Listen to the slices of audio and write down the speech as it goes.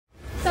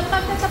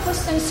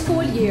Pagkatapos ng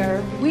school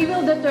year, we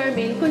will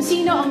determine kung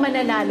sino ang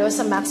mananalo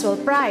sa Maxwell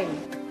Prime.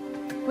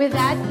 With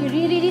that,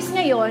 i-release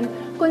ngayon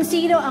kung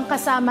sino ang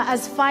kasama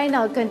as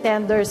final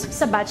contenders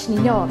sa batch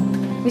ninyo.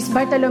 Miss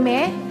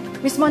Bartolome,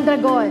 Miss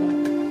Mondragon,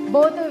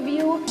 both of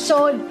you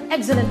showed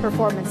excellent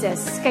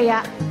performances.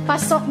 Kaya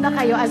pasok na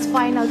kayo as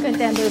final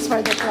contenders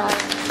for the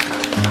Prime.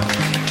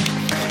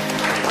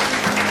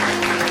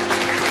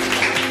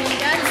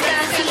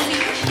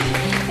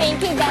 Thank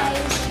you, guys.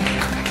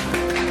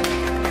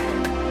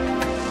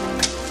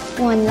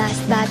 One last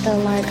battle,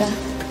 Marga.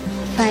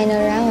 Final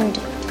round.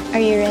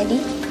 Are you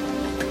ready?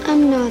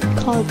 I'm not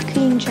called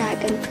Queen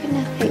Dragon for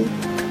nothing.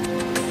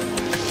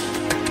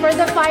 For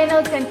the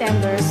final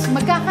contenders,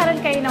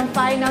 magkakaroon kayo ng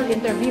final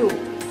interview.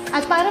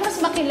 At para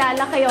mas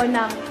makilala kayo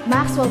ng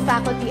Maxwell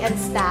faculty and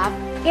staff,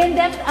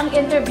 in-depth ang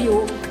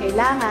interview,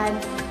 kailangan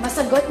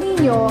masagot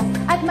ninyo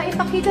at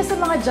maipakita sa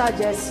mga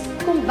judges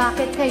kung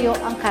bakit kayo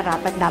ang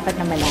karapat-dapat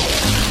na manalo.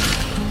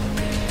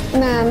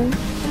 Ma'am,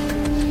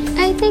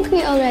 I think we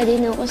already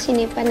know kung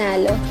sino yung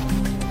panalo.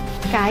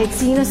 Kahit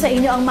sino sa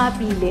inyo ang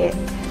mapili,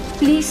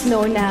 please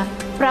know na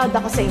proud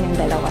ako sa inyong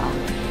dalawa.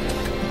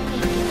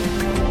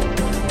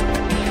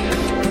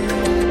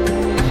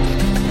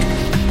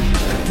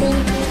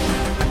 Thank you.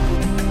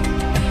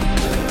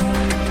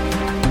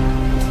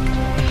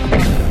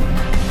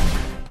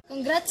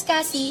 Congrats,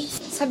 Cassie.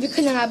 Sabi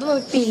ko na nga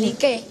ba magpili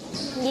ka eh.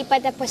 Hindi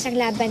pa tapos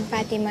ang laban,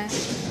 Fatima.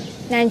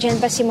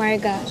 Nandyan pa si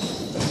Marga.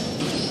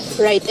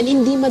 Right, and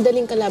hindi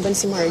madaling kalaban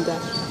si Marga.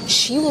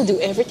 She will do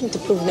everything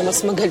to prove na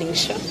mas magaling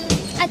siya.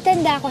 At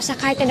tanda ako sa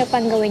kahit ano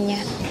pang gawin niya.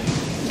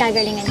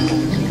 Gagalingan ko.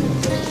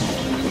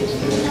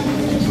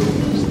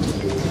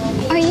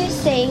 Are you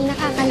saying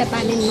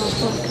nakakalabanan mo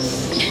ako?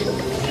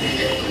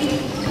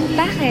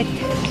 Bakit?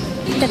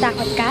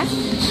 Tatakot ka?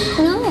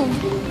 No.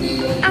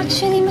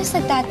 Actually, mas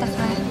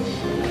nagtataka.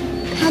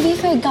 Have you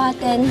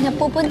forgotten na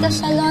pupunta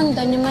sa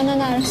London yung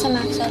mananalo sa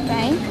Maxwell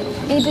Prime?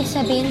 Ibig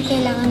sabihin,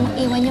 kailangan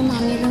maiwan yung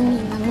mami ng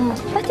nina mo.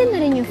 Pati na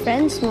rin yung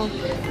friends mo.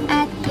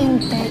 At yung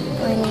third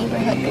or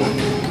neighborhood mo.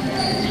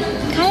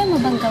 Kaya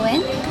mo bang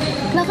gawin?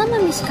 Baka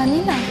mamiss ka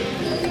nila.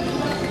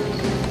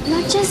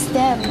 Not just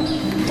them.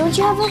 Don't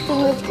you have a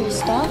thing with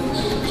Kristoff?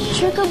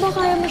 Sure ka ba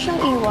kaya mo siyang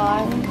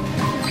iwan?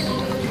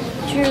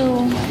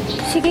 True.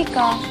 Sige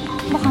ka.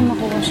 Baka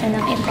makuha siya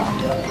ng iba.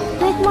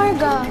 Like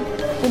Marga.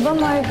 Diba,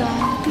 Marga?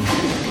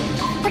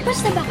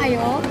 Tapos na ba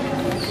kayo?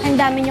 Ang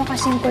dami niyo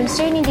kasing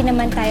concern, hindi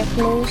naman tayo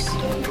close.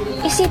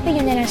 Isipin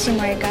niyo na lang si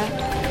Marga.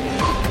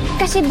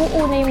 Kasi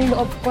buo na yung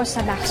loob ko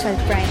sa Maxwell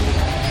Prime.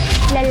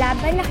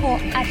 Lalaban ako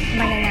at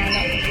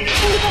mananalo.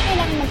 Hindi ko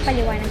kailangan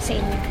magpaliwanag sa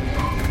inyo.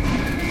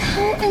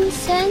 How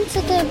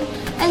insensitive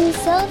and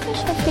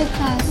selfish of you,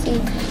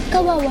 Cassie.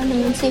 Kawawa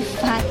naman si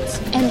Fats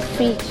and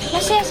Freak.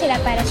 Masaya sila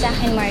para sa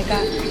akin, Marga.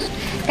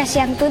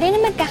 Kasi ang tunay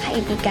na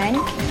magkakaibigan,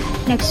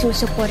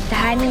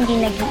 nagsusuportahan,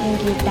 hindi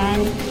nag-iinggitan.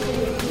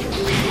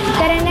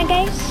 Tara na,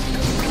 guys.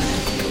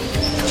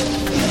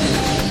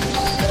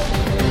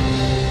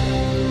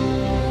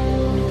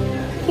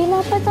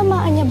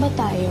 Pinapatamaan niya ba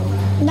tayo?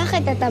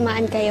 Bakit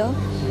tatamaan kayo?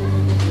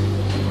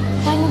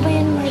 Paano ba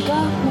yan, Marga?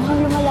 Mukhang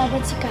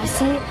lumalaban si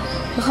Cassie.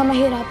 Baka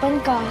mahirapan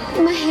ka.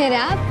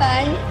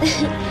 Mahirapan?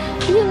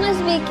 You must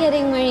be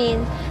kidding,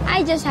 Maureen.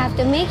 I just have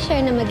to make sure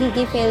na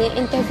magiging fail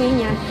yung interview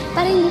niya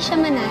para hindi siya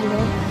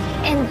manalo.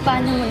 And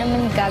paano mo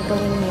naman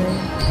gagawin yun?